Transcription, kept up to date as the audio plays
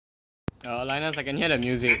Linus, I can hear the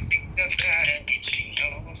music.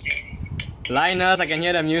 Linus, I can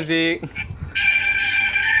hear the music.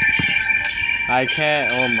 I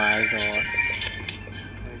can't. Oh my god.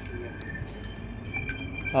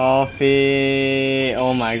 Oh, Faye.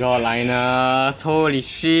 Oh my god, Linus. Holy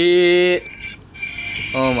shit.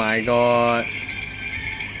 Oh my god.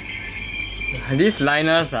 These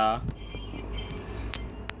Linus are.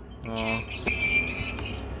 Oh.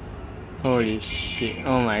 Holy shit.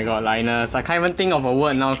 Oh my god, Linus. I can't even think of a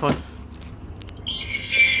word now cause.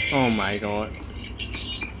 Oh my god.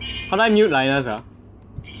 How do I mute Linus?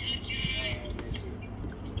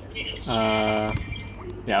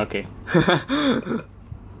 Yeah, okay.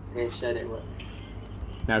 Yeah, sure that works.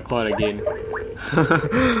 Yeah, I'll call it again.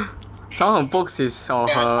 Some of her books is or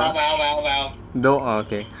her. Though,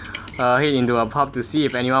 okay. Head into a pub to see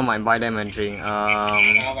if anyone might buy them a drink.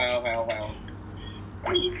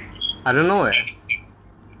 I don't know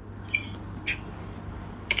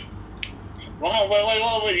Wow,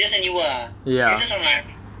 just a new word. Yeah.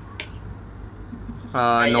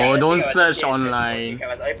 No, don't search online. Okay,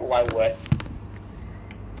 I only put one word.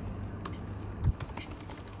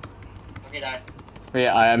 Okay, done. Wait,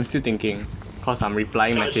 I am still thinking. Cause I'm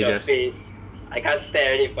replying messages. I can't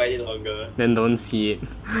stare at it for any longer. Then don't see it.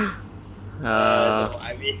 No,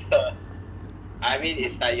 I mean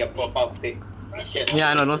it's like your profile pic. Yeah,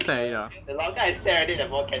 I know, don't stare at it. The longer I stare at it, the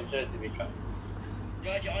more cancerous it becomes.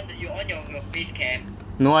 George, you on your face cam.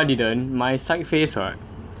 No, I didn't. My side face, what?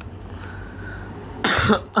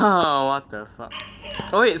 Oh, what the fuck?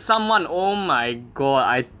 Oh wait, someone. Oh my god,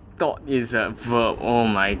 I thought it's a verb. Oh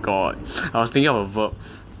my god, I was thinking of a verb.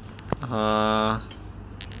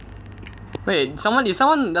 Wait, does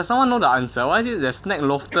someone know the answer? Why is it the snack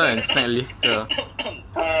lofter and snack lifter?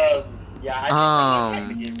 Yeah,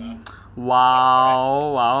 I think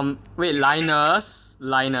Wow. Wait, Linus?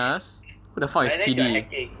 Who the fuck is Kiddy?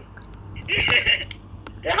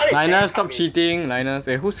 Linus, stop cheating. Linus,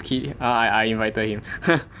 wait, who's Kiddy? I invited him.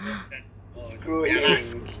 Screw him.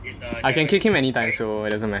 I can kick him anytime, so it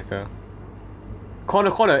doesn't matter. Call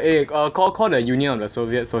the Union of the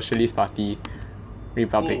Soviet Socialist Party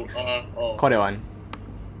Republics. Call that one.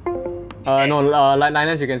 No,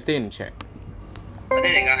 Linus, you can stay in the chat. But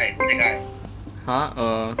then the guy. Huh?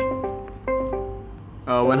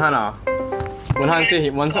 Wenhan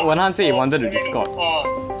Wenhan said he wanted to Discord.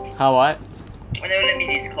 Huh, what? Why never let me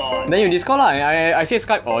Discord? Then you Discord lah. I say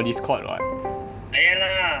Skype or Discord, what? Yeah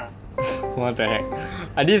lah. What the heck?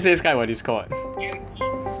 I didn't say Skype or Discord.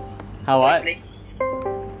 Huh, what?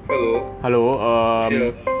 Hello.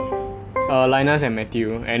 Linus and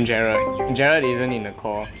Matthew and Jared. Jared isn't in the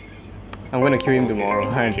call. I'm gonna kill him tomorrow.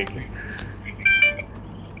 I'm joking.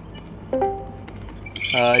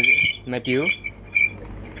 Matthew.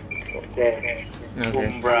 Okay.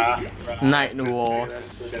 Umbra. Night Wars.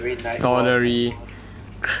 Soldiery.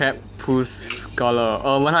 Crepuscular.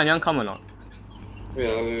 Wenhan, you want come or not?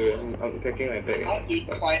 Wait, I'm packing my bag.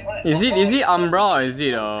 Is it Umbra or is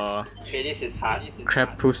it Okay, this is hard.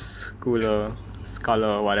 Crepuscular,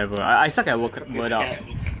 Scholar, whatever. I suck at word out.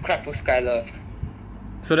 Crepuscular.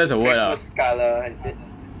 So that's a word Crepuscular, is it?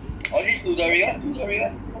 Or is it Sudaria?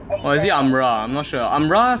 Or is it Umbra? I'm not sure.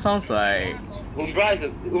 Umbra sounds like.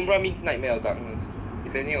 Umbra means nightmare or darkness,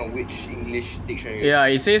 depending on which English dictionary. Yeah,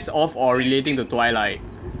 it says of or relating to twilight.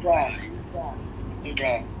 Umbra.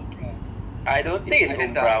 I don't think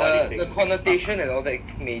it's Umbra. The connotation and all that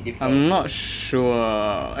may differ. I'm not sure.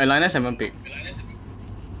 Linus haven't picked.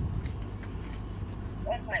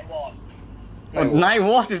 What's Night Wars? Night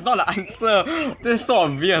Wars is not the answer. That's so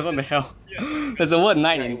obvious. What the hell? There's a word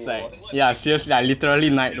night inside. Wars. Yeah, seriously, literally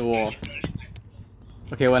Night Wars.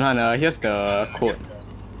 Okay, Wenhan, here's the code.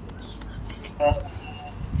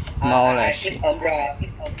 I pick Umbra.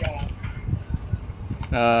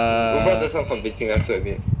 Umbra does sound convincing, I have to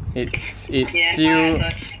admit. It's Yeah, still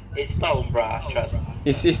It's not Umbra, trust.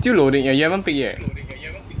 it's still loading. Yeah, you haven't picked yet.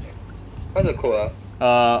 What's the code?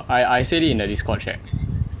 I said it in the Discord chat.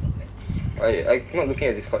 I'm not looking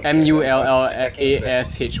at Discord. MULLASHY.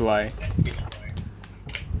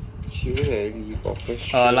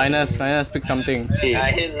 Linus, pick something. I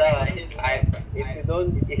hate love.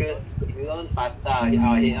 If you don't pasta, I'll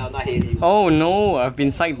not hate you. Oh no, I've been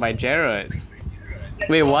psyched by Jared.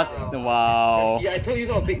 Wait, what? Wow. See, I told you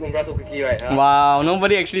not to pick Umbra so quickly, right? Wow,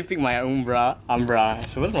 nobody actually picked my Umbra.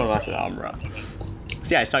 So what's my answer? Umbra.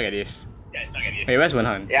 See, I suck at this. Hey, where's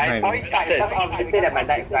Wenhan? Yeah, I probably suck. I say that my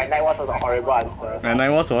night was a horrible answer. My night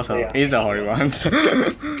was is a horrible answer.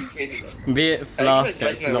 Bed fluff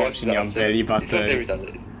that's lodged in your belly button. Was it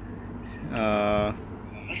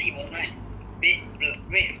was nice?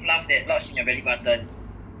 Bed fluff that lodged in your belly button.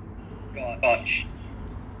 George.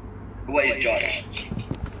 What is George?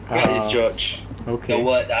 What is George? Okay.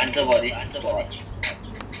 The answer for this is George.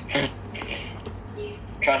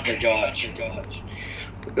 Trust the George.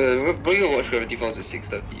 We're going to watch Gravity Falls at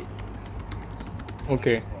 6:30.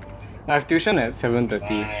 Okay. I have tuition at 7:30.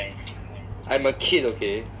 Bye. I'm a kid,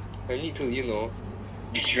 okay? I need to, you know.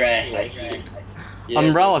 Distress, I see. Yeah,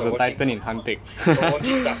 Umbra was I'm a titan in Hunting. I'm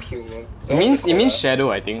watching Dark Humor. It means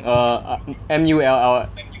shadow, I think. MULLASHY.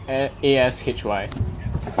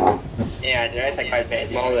 Yeah, the rest are quite bad.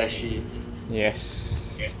 Maulashy.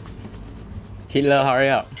 Yes. Hitler, hurry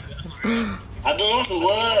up. I don't know what's the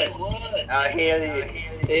word. Haley.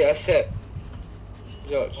 Hey, accept.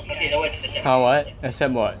 George. Okay, the word is How what?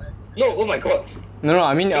 Accept what? No, oh my god. No,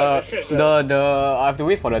 I mean George, accept the I have to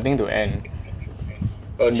wait for the thing to end.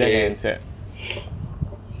 Then I Okay. accept.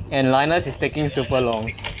 And Linus is taking super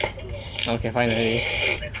long. Okay, finally.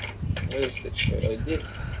 Where is the chat?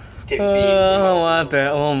 What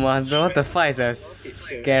the fuck is a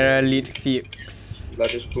Scarlet Phipps?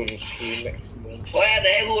 Largest phone is 3 maximum. What the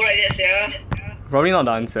heck, who write that, sia? Probably not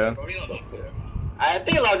the answer. I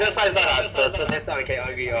think larger size not the answer, so that's what we can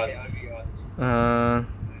agree on.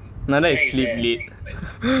 Another is sleep late.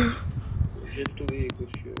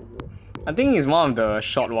 I think it's one of the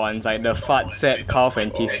short ones, like the fart set, cough,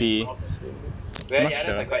 and tiffy. Well, Not yeah,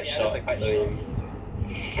 sure. that's quite short. So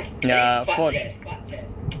Yeah, for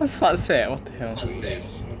what's fart set? What the hell?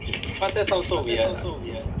 What's that sound so weird?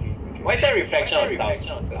 Why is that reflection of sound?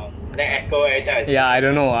 Like echo every time I say. Yeah, I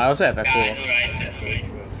don't know. I also have Yeah, I echo. know, right?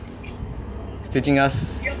 It's teaching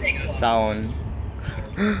us sound.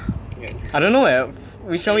 I don't know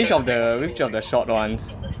which of the short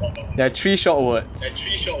ones. There are 3 short words.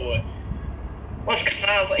 What's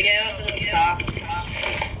car? Yeah, what's car?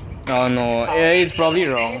 Oh no, it's probably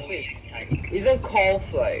wrong. Isn't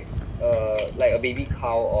cough like a baby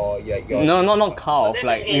cow or your No, not cough.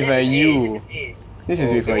 Like with a U. This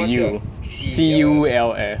is with a U.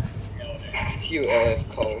 CULF. CULF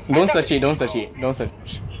cough. Don't search it. Don't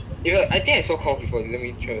search. I think I saw cough before. Let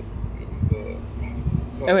me try.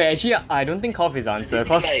 Wait, actually, I don't think cough is the answer. It's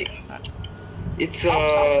Cause like- It's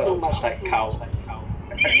Too much like cow.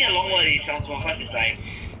 I think a long word it sounds wrong because it's like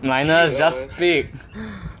Linus, just speak.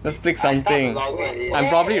 Just speak something. I'm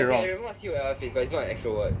probably wrong. I remember what CULF is, but it's not an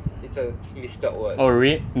actual word. It's a misspelled word. Oh,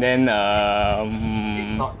 read? Then,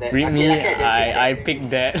 It's not that. read me. Okay. I picked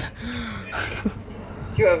that.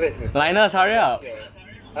 CULF is misspelled. Linus, hurry up.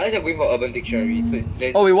 Unless you're going for Urban Dictionary. So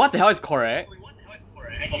then... Oh, wait, what the hell is correct?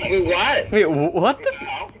 Wait, what? Wait, what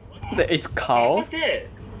the? It's cow? What's that?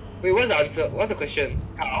 Wait, what's the answer? What's the question?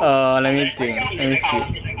 Let me think. Let me see.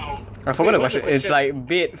 I forgot the What's the question. It's question? like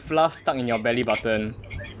bed fluff stuck in your belly button.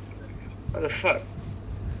 What the fuck?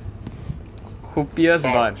 Copious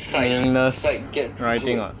but Psych. meaningless Psych, get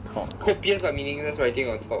writing good. on top. Copious but meaningless writing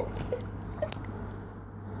on top.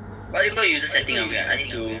 what do you call user setting up here? I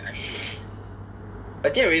need to. I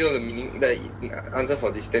think I already know the meaning, the answer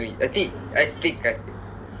for this. Tell me. I think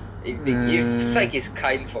if Psych is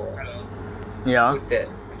kind for Yeah? who's that?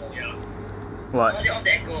 What? What of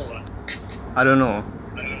the echo? I don't know.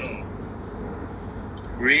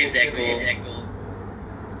 Read the echo.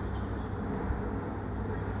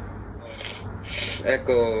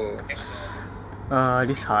 Echo.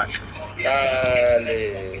 This hard.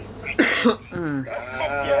 Dale.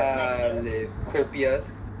 Dale.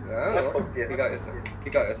 Copious. What's copious? Pick out yourselves.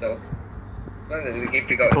 Pick out yourself.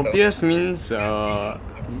 Copious means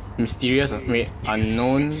mysterious. Wait,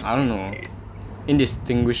 unknown. I don't know.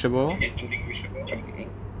 Indistinguishable.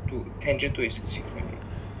 Tangent to is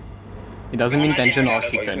It doesn't mean tension or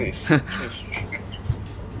secant.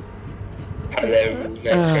 Hello.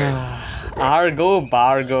 That's right. Argo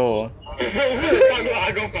bargo.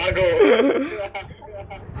 Pago.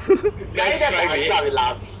 That's right, we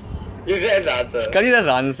laugh. If that's the answer. Sekali that's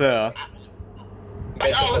the answer. But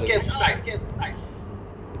I always get psych.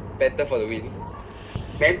 Better for the win.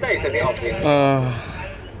 Mental is a bit obvious.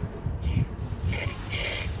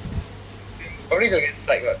 Probably gonna get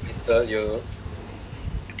psych but Peter, you.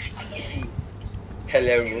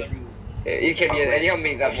 Hello. It can be an anyhow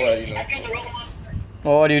made up word, you know.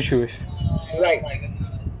 What do you choose? Like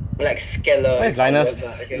scalar. Why is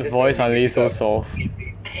Linus' voice suddenly so soft?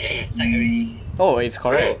 Oh, it's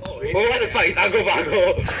correct. Oh, what the fuck? It's Argo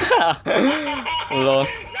Bargo. Lol.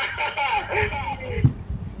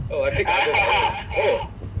 Oh, I picked Argo Bargo. Oh,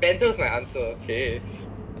 Bento's my answer. Okay.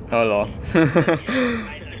 Oh lol.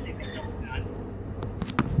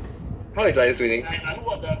 How is Linus winning?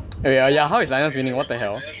 Yeah, how is Linus winning? What the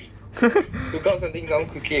hell? Look out something down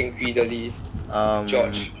quickly and greedily.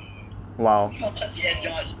 George. Wow. Yes,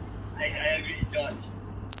 George. I agree, George.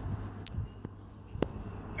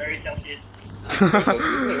 Very Celsius.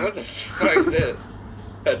 What the fuck is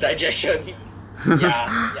that? Digestion.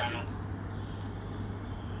 Yeah.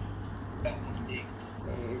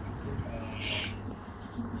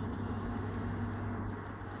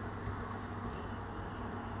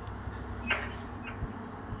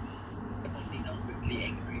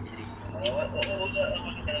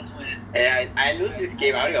 I lose this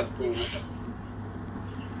game, I only got 2.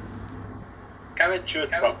 Can't even choose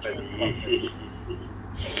properly.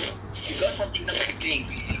 You got something that's quickly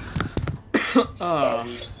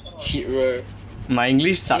Hero. My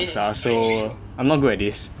English sucks, so I'm not good at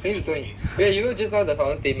this. Yeah, you know just now the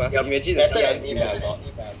Founder's Day mask. Imagine the Xi'an students.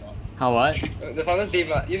 How what? The Founder's Day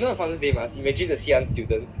mask. You know the Founder's Day mask. Imagine the Xi'an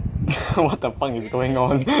students. What the fuck is going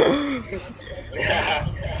on?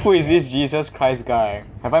 Who is this Jesus Christ guy?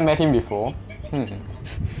 Have I met him before? Oh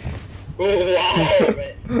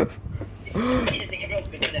wow!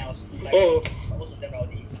 Oh.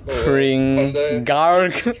 Pring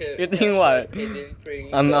Garg. You think what?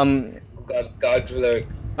 Gargler.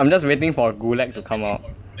 I'm just waiting for Gulag to come out.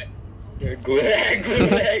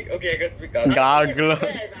 Gulag. Okay, I can speak Gargler.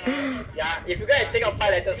 Yeah, if you guys take out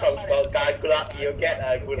 5 letters from Gargula, you'll get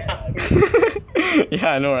a Gulag.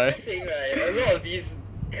 Yeah, I know, right? I'm saying right, a lot of these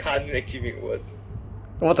can't actually make words.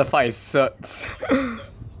 What the fuck is certs?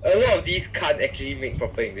 A lot of these can't actually make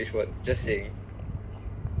proper English words. Just saying.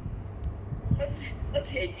 What's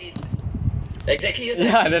heading? Exactly.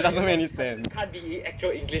 Yeah, that doesn't make any sense. Can't be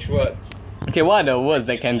actual English words. Okay, what are the words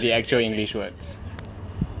that can be actual English words?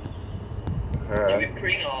 Can we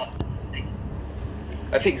bring or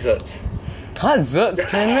I pick Zerts. Huh, Zerts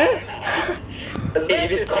can meh?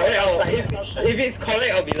 If it's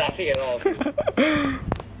correct, I'll be laughing at all.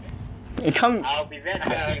 You can't. I'll be very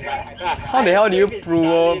happy. How the hell do you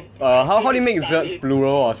plural? How do you make Zerts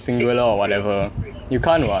plural or singular or whatever? You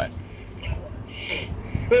can't what?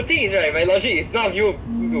 The thing is right, my logic is none of you put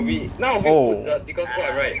Zerts because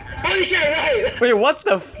I'm right. Holy shit, I'm right! Wait, what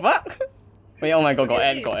the fuck? Wait, oh my god, got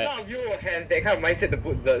ad. None of you have that kind of mindset to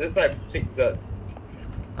put Zerts, that's why I picked Zerts.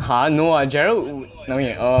 Huh? No, Gerald. No,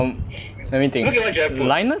 wait, let me think. Look at what Gerald put.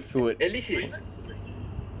 Linus would. At least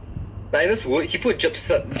Linus would. He put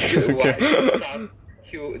Jupser.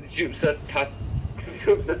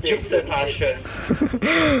 Jupser Tarshan.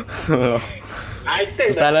 I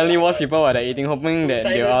think Silently watch people while they're eating, hoping that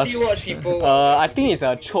they'll ask. Silently watch people. I think it's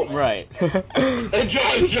a chop, right?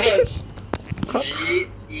 George. Georg.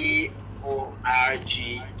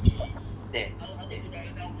 There.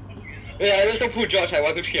 Yeah, I also put George like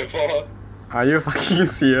 1, 2, 3, and 4. Are you fucking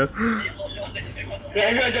serious? Yeah,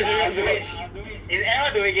 everyone do it. Is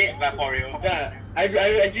everyone doing it but for real? Yeah, I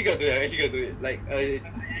actually gotta do it. Like,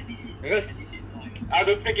 because I'll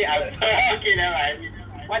duplicate answer. Okay, never mind.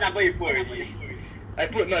 What number you put already? I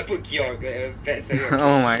put Georg.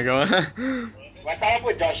 Oh my god. But someone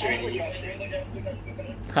put Josh already.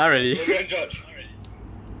 Huh, really? George.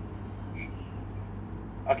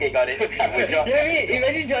 Okay, got it. I put Josh.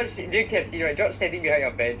 Imagine George drink canteen, right? George standing behind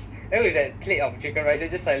your bench, and with that plate of chicken rice,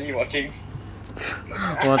 just silently watching.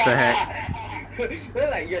 What the heck? Then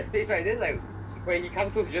like your space, right? Then like when he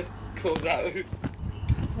comes close, you just close out.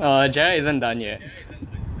 Jared isn't done yet.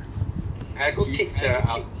 I go kick Gerald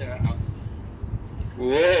out.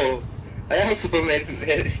 Whoa! I know how Superman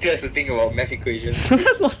still has to think about math equations.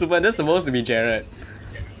 That's not super. That's supposed to be Jared.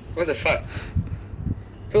 What the fuck?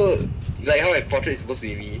 So, like how my portrait is supposed to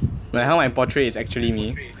be me. Like how my portrait is actually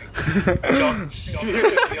me.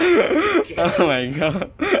 Oh my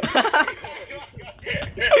god.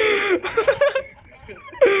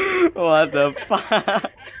 What the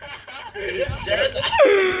fuck?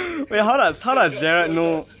 Wait, how does Jared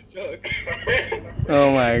know?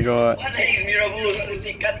 Oh my god.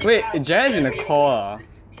 Wait, Jared's in the call.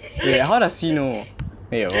 Wait, how does he know?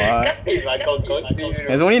 Wait, what?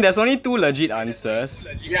 There's only 2 legit answers,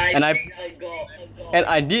 and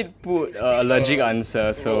I did put a legit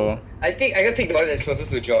answer, so. I think I can pick the one that's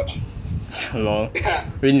closest to George. Lol.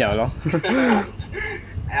 Win liao lor.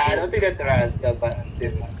 I don't think that's the right answer, but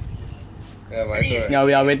still. Yeah,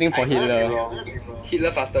 we are waiting for Hitler.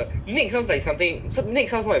 Hitler faster. Nick sounds like something. Nick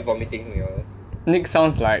sounds more like vomiting, to be honest. Nick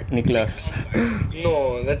sounds like Nicholas.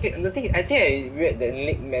 No, the thing. I think I read that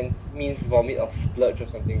Nick means vomit or splurge or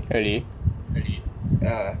something. Really?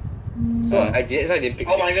 Yeah. So I did. So I didn't pick.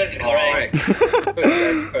 Oh my god, it's correct.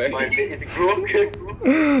 Correct. It's group.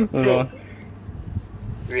 Lol.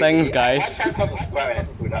 Thanks, guys.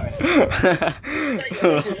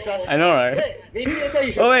 I know, right? Maybe that's why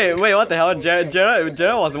you should. Oh wait, what the hell? Jared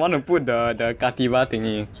was the one who put the Katiba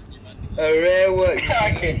thingy. A rare word.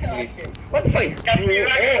 What the fuck is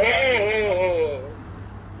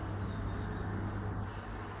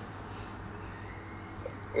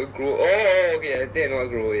Grow. Oh, okay. I think I know what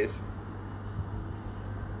grow is.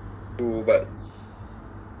 Ooh, but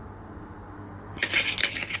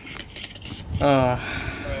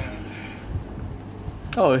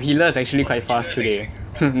Oh, healer is actually quite fast today.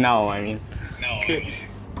 Now, I mean.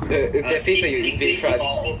 that face when you invade France.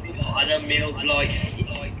 Other milk like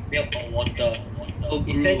milk or water.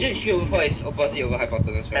 Tangent 3/4 is opposite over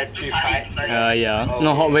hypotenuse, right? Yeah.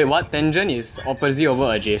 No, wait, what? Tangent is opposite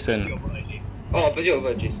over adjacent. Oh, opposite over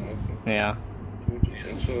adjacent. Okay. Yeah.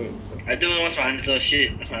 So I don't know what's my answer.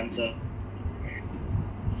 Shit, what's my answer?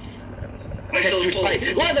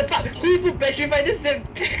 petrified. What the fuck? Who put petrified? This is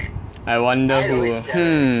I wonder who.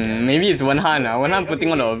 Maybe it's Wenhan. Wenhan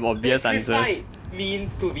putting all the obvious answers. Petrified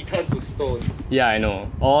means to be turned to stone. Yeah, I know.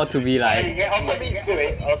 Or to be like. It also mean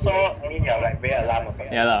good. Also mean you're like very alarm or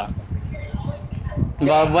something. Yeah lah.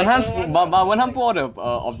 But Wenhan put all the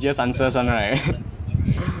obvious answers on, right?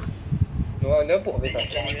 No, I never put obvious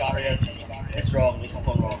answer. That's wrong. It's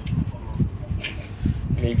confirmed wrong.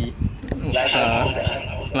 Maybe.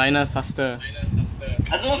 Linus faster.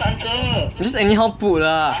 I don't know the answer. Just anyhow put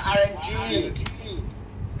lah. RNG.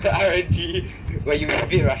 RNG. When you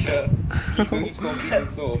invade Russia. Please don't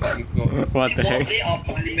snow. Fucking snow. What the heck? Birthday of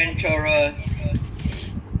Parliamentarus.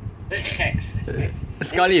 This text.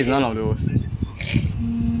 Scully is none of those.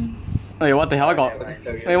 Wait, what the hell? I got.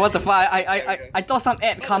 Wait, what the fuck? I thought some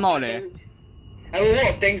ad come out there. I have a wall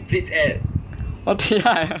of tanks blitz ad. What the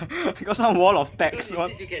hell? I got some wall of text.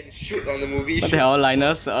 What? You can shoot on the movie. What the hell,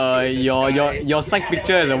 Linus? Your psych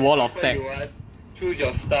picture is a wall of text. Choose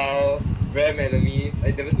your style. Ram enemies.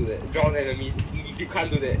 I never do that. Drown enemies. You can't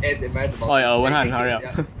do that. Add admire the mountain. Oh yeah, Wenhan, hurry up.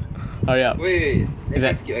 Hurry up. Wait. I Is can't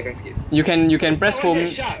that- skip. I can't skip. You can press Oh, home. that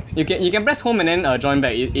shark. You can press home and then join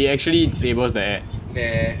back. It actually disables the ad.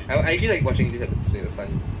 Nah. I actually like watching this episode. It was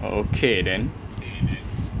funny. Okay then.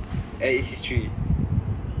 It's history.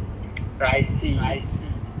 I see.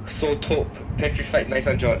 So taupe. Petrified. Nice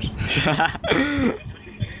one, George.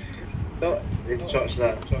 No, it's George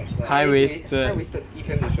lah. High waisted. High waisted ski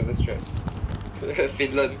pants with shoulder strap.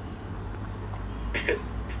 Finland.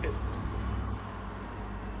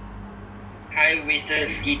 High-waisted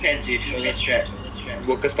ski pants with shoulder straps.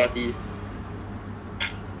 Workers' Party.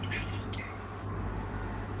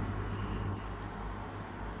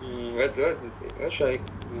 What should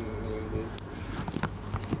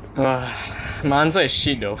I? My answer is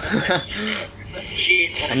shit though.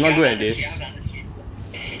 Shit. I'm not good at this.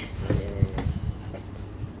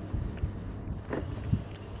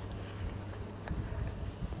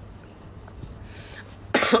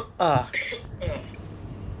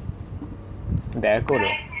 The echo though.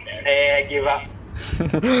 Hey, I give up.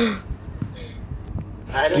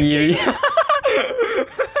 I don't Scary.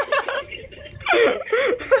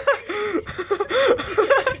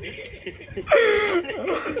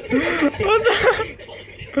 What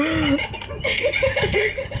the?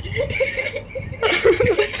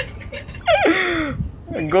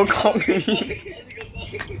 Go call me.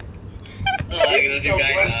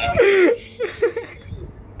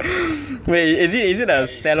 Wait, is it a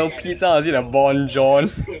cello pizza or is it a Bon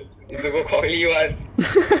John? It's the go cockly one.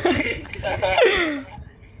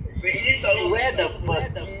 Wait, it is solo. Where the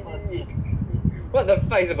What the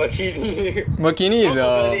fuck is a bikini? Bikini is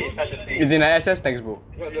such a thing? it's in a SS textbook.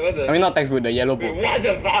 What the? I mean not textbook, the yellow book. What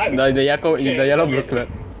the fuck? The yellow booklet.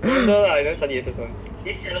 No, I never study SS one.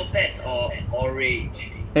 This yellow pads or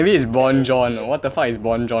orange? Maybe it's Bon John. What the fuck is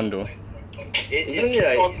Bon John though? Isn't it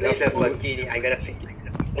like totally a the food? bikini? I gotta pick.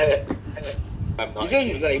 I'm not.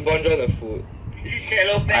 Isn't like Bon John a food? This is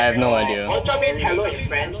yellow pads. I have no or- idea. Bonjour means hello in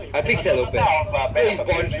French. I pick Cello Pets. No, it's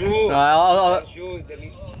Bonjour. Bonjour, that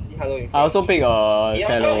means see hello in French. I also pick It's also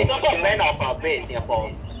cello. a brand of bread in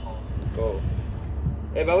Singapore. Oh.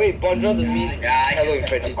 Hey, but wait, Bonjour doesn't mean Yeah, hello in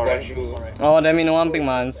French, it's Bonjour. Oh, that means no one pick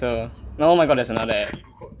my answer. Oh my god, there's another ad.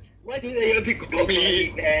 Why didn't I pick Ski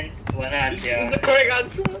cockly? pants. One answer. The correct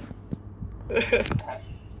answer.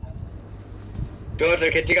 George,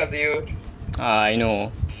 I'm catching up to you. I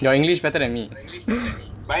know. Your English better than me.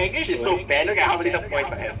 My English is so bad. Look at how many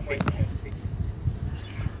points I have. 6.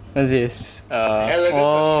 What's this?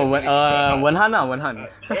 Wenhan. Wenhan.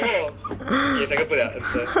 Oh. Yes, I can put that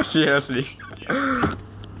answer. Seriously. Everyone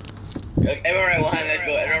write one hand. Let's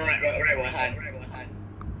go. Everyone write one hand.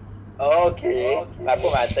 Okay. I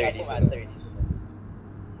put my answer already.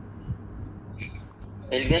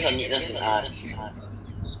 Elegance or neatness in art.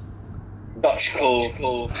 Dodge Cole.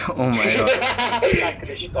 Oh my god.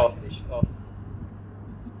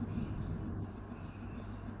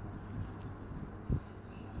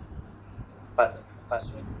 But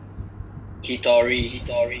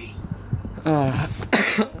Hitori. Oh.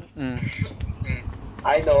 Mm.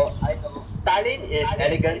 I know. Stalin is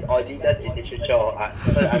elegance or leaders in literature or art.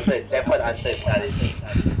 So the answer is therefore the answer is Stalin.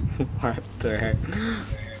 What the heck?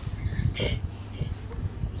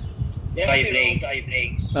 Are you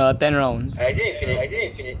playing? 10 rounds. I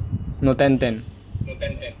didn't finish. No, 10.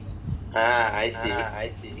 Ah, I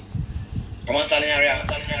see. Come on, Stalin, hurry up.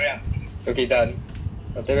 Okay, done.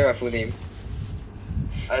 I'll tell you my full name.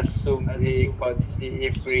 Assumpti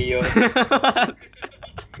Conciprio.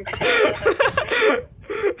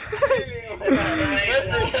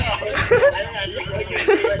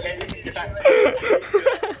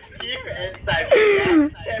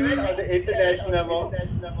 Chairman of the International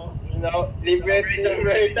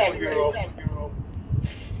Liberator Bureau.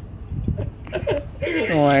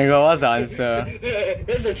 Oh my god, what's the answer?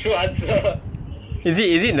 That's the true answer. Is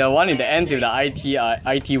it the one in the ends with the ITY?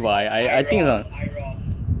 I think so.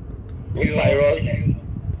 Cyrus.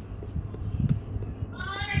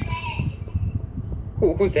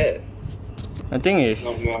 Who's that? I think it's.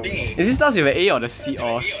 Is it starts with an A or the C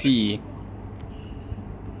or C?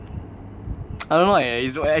 I don't know.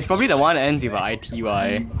 It's probably the one that ends with an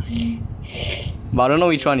ITY. But I don't know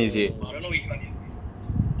which one is it.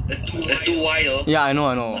 The two Y though. Yeah, I know.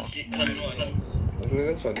 I think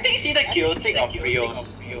it's either chaotic or Prios.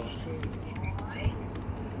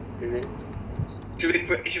 Is it? Should be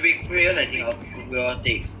Prios, I think, or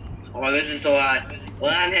chaotic. Oh my god, this is so hard.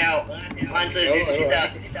 One help. Answer is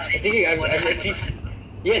I think I'm actually.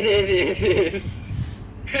 Yes, it is.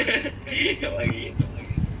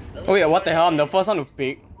 Oh wait, what the hell? I'm the first one to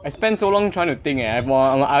pick. I spent so long trying to think. I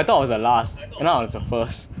thought I was the last, and now I was the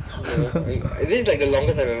first. This is like the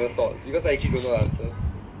longest I've ever thought because I actually don't know the answer.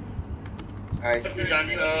 What's this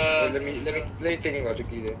answer? Let me think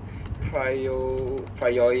logically then.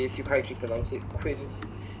 Prioris, you can't actually pronounce it. Quince,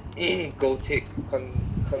 Gothic,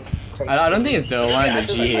 I don't think it's the one in the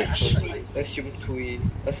GH.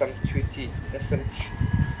 Assumptuity,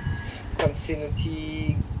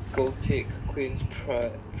 Consinity, Gothic, Quince, I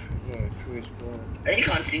think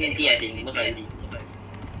continuity, I think. Most likely.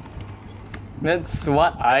 That's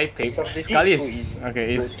what I picked. Scully is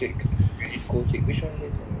okay. Is Gothic. Which one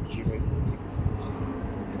is it?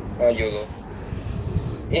 YOLO.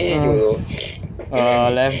 YOLO.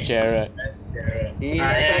 Left Jared.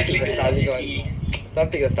 Some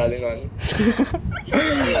take a Stalin one.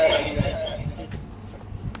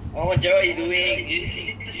 Oh, what Gerald is doing?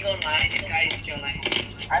 He's switching online. This guy is switching online.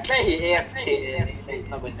 I bet he AFK. He's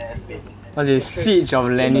not going to SB. What's it? Siege of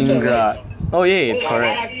Leningrad. Oh yeah, it's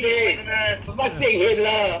correct. For fuck's sake,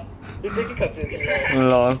 Hitler! He's taking consideration.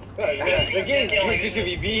 Lol. The game is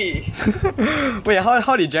GGBB. Wait,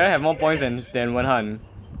 how did Jared have more points than Wenhan?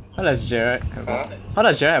 How does Jared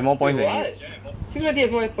have more points than you? What? Since when do you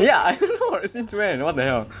have more points? Yeah, I don't know. Since when? What the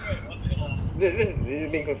hell? This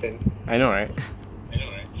makes no sense. I know, right?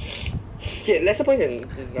 Okay, lesser points than...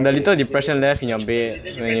 The little depression left in your bed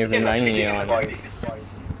when you've been lying in your one.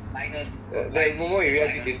 The moment you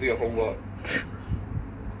realize you didn't do your homework.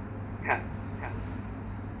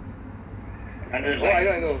 I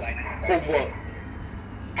know. Homework.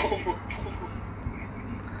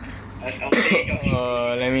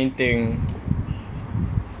 Let me think.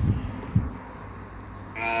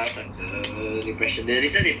 Depression. The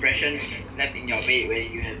little depression left in your bed when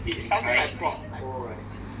you have been Something like prop.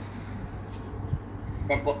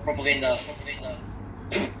 propaganda.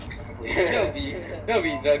 That'll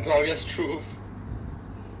be the glorious truth.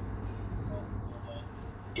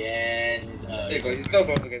 Again. You spelled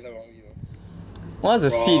propaganda wrongly though. What's the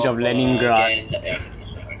siege of Leningrad?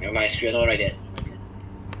 Never mind, screw it, all right then.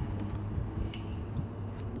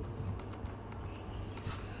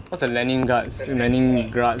 What's a Leningrad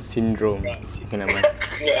syndrome? Okay, never mind.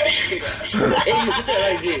 Hey, you should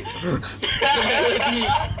realize it.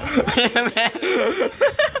 Man,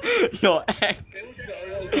 your ex.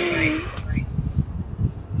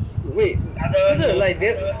 Wait, what's it like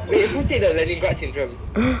that? Wait, who said the Leningrad syndrome?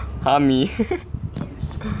 Me.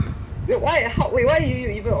 Why are you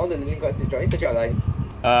even on the Leningrad syndrome? It's such a line.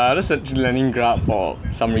 Let's search Leningrad for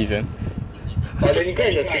some reason. Leningrad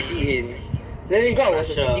is a city in... Leningrad was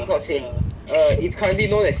a city called St. It's currently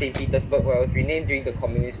known as St. Petersburg, where it was renamed during the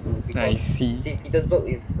communist rule because I see. St. Petersburg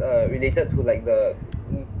is related to like the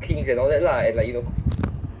kings and all that lah, and like you know,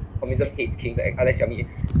 communism hates kings unless you're me.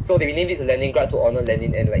 So they renamed it to Leningrad to honor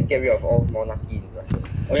Lenin and like get rid of all monarchy in Russia.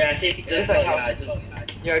 Oh yeah, St. Petersburg.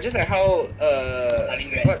 Just like how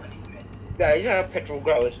just like how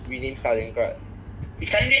Petrograd was renamed Stalingrad. Is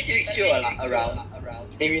Stalingrad still around?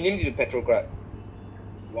 They renamed it to Petrograd.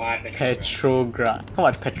 Why Petrograd. How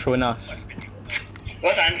about Petronas?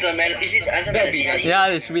 What's the answer? Is it the answer? Melody. Yeah,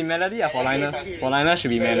 it should be Melody for Linus. For Linus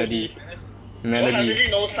should be Melody. Melody.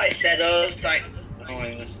 No side saddle side. Oh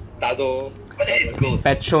my gosh. Dado. That is good.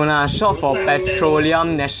 Petronas, short for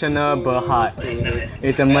Petroleum Nasional Berhad.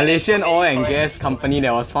 It's a Malaysian oil and gas company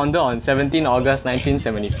that was founded on 17 August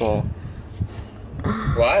 1974.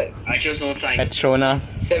 What? I chose no side. Petronas.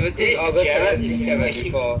 17 August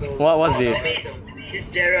 1774. What's this? It's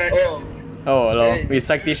Jared. Oh. Oh, lol. We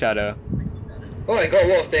psyched each other. Oh my god,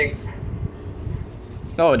 what of things?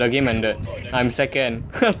 Oh, the game ended. I'm second.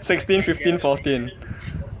 16, 15, 14.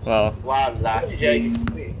 Wow. Wow, last. Wait,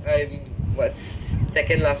 I'm what?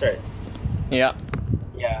 Second last, right? Yeah.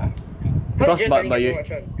 Yeah. Because How but did you you. so much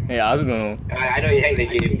one? Yeah, I also don't know. I know you hacked the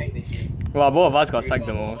game. Well, both of us got psyched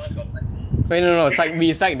the most. Wait, no,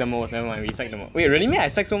 we psyched the most. Never mind, we psyched the most. Wait, really, man? I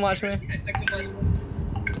psyched so much, man?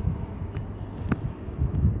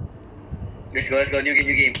 Let's go, new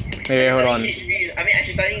game. Wait, hold on. I mean,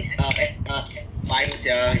 actually studying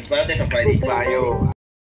S5, it's one of that's on Friday. Bio.